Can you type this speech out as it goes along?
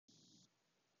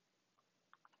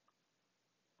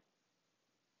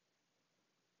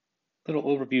Little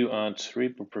overview on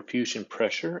cerebral perfusion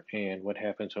pressure and what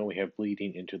happens when we have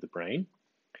bleeding into the brain.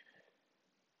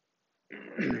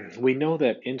 We know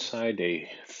that inside a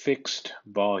fixed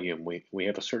volume, we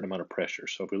have a certain amount of pressure.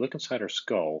 So if we look inside our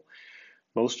skull,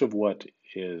 most of what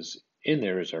is in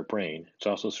there is our brain. It's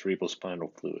also cerebral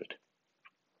spinal fluid.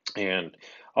 And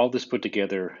all this put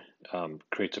together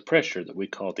creates a pressure that we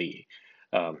call the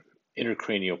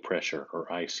intracranial pressure, or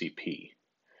ICP.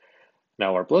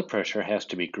 Now, our blood pressure has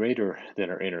to be greater than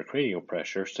our intracranial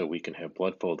pressure so we can have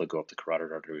blood flow that go up the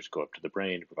carotid arteries, go up to the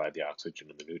brain, to provide the oxygen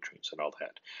and the nutrients and all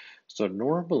that. So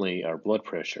normally our blood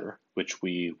pressure, which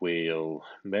we will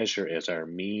measure as our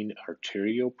mean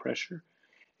arterial pressure,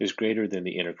 is greater than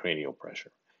the intracranial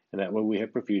pressure. And that way we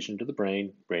have perfusion to the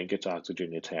brain gets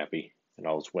oxygen, it's happy, and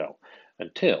all is well.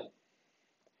 Until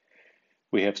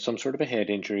we have some sort of a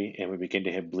head injury and we begin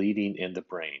to have bleeding in the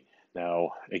brain.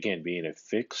 Now, again, being a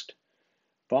fixed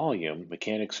volume, it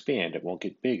can't expand, it won't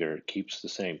get bigger, it keeps the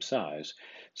same size.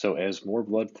 So as more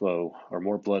blood flow or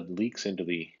more blood leaks into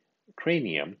the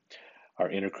cranium, our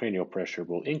intracranial pressure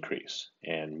will increase,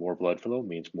 and more blood flow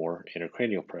means more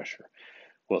intracranial pressure.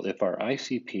 Well, if our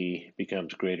ICP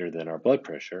becomes greater than our blood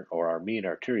pressure, or our mean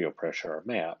arterial pressure, or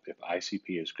MAP, if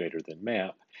ICP is greater than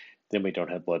MAP, then we don't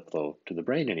have blood flow to the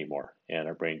brain anymore, and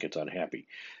our brain gets unhappy.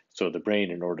 So the brain,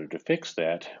 in order to fix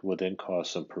that, will then cause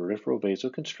some peripheral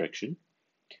vasoconstriction,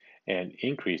 and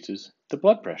increases the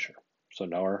blood pressure. So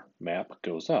now our MAP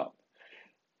goes up.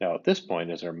 Now at this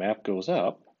point, as our MAP goes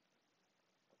up,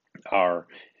 our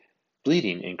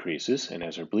bleeding increases, and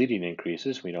as our bleeding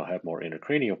increases, we now have more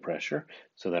intracranial pressure,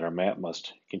 so that our MAP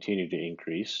must continue to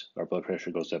increase. Our blood pressure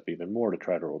goes up even more to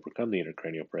try to overcome the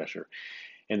intracranial pressure.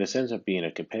 And this ends up being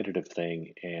a competitive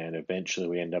thing, and eventually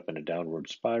we end up in a downward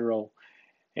spiral,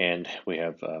 and we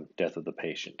have death of the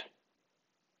patient.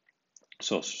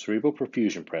 So cerebral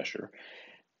perfusion pressure,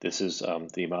 this is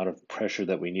the amount of pressure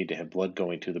that we need to have blood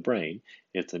going to the brain.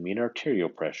 It's the mean arterial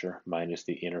pressure minus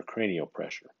the intracranial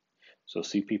pressure. So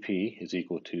CPP is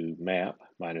equal to MAP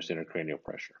minus intracranial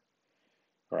pressure,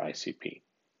 or ICP.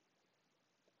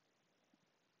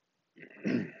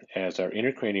 As our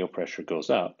intracranial pressure goes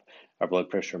up, our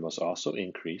blood pressure must also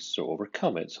increase, so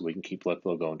overcome it, so we can keep blood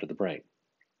flow going to the brain.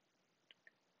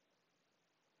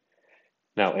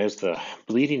 Now, as the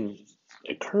bleeding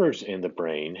occurs in the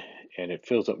brain and it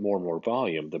fills up more and more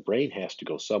volume, the brain has to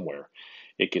go somewhere.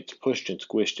 It gets pushed and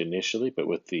squished initially, but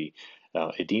with the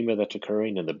edema that's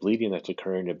occurring and the bleeding that's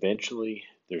occurring, eventually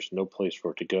there's no place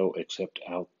for it to go except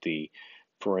out the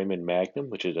foramen magnum,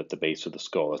 which is at the base of the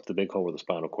skull. That's the big hole where the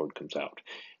spinal cord comes out.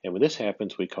 And when this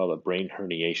happens, we call it brain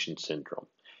herniation syndrome.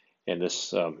 And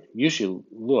this usually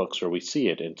looks, or we see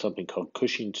it, in something called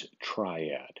Cushing's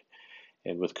Triad.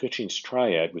 And with Cushing's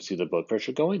Triad, we see the blood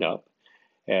pressure going up.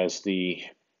 As the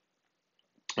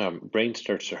brain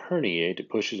starts to herniate, it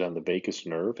pushes on the vagus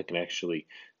nerve. It can actually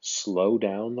slow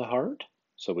down the heart,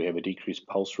 so we have a decreased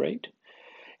pulse rate.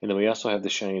 And then we also have the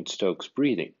Shang and Stokes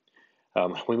breathing.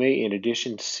 We may, in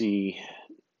addition, see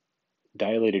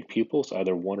dilated pupils,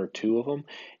 either one or two of them,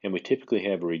 and we typically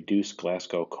have a reduced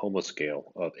Glasgow Coma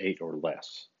scale of 8 or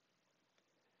less.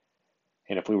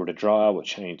 And if we were to draw out what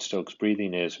Shang-Stokes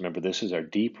breathing is, remember this is our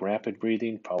deep, rapid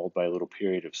breathing, followed by a little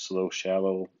period of slow,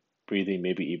 shallow breathing,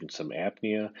 maybe even some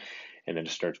apnea, and then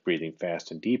it starts breathing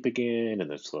fast and deep again, and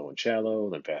then slow and shallow,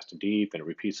 then fast and deep, and it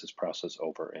repeats this process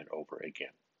over and over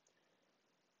again.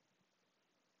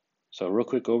 So a real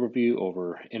quick overview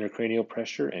over intracranial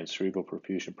pressure and cerebral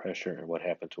perfusion pressure and what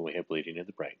happens when we have bleeding in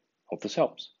the brain. Hope this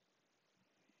helps.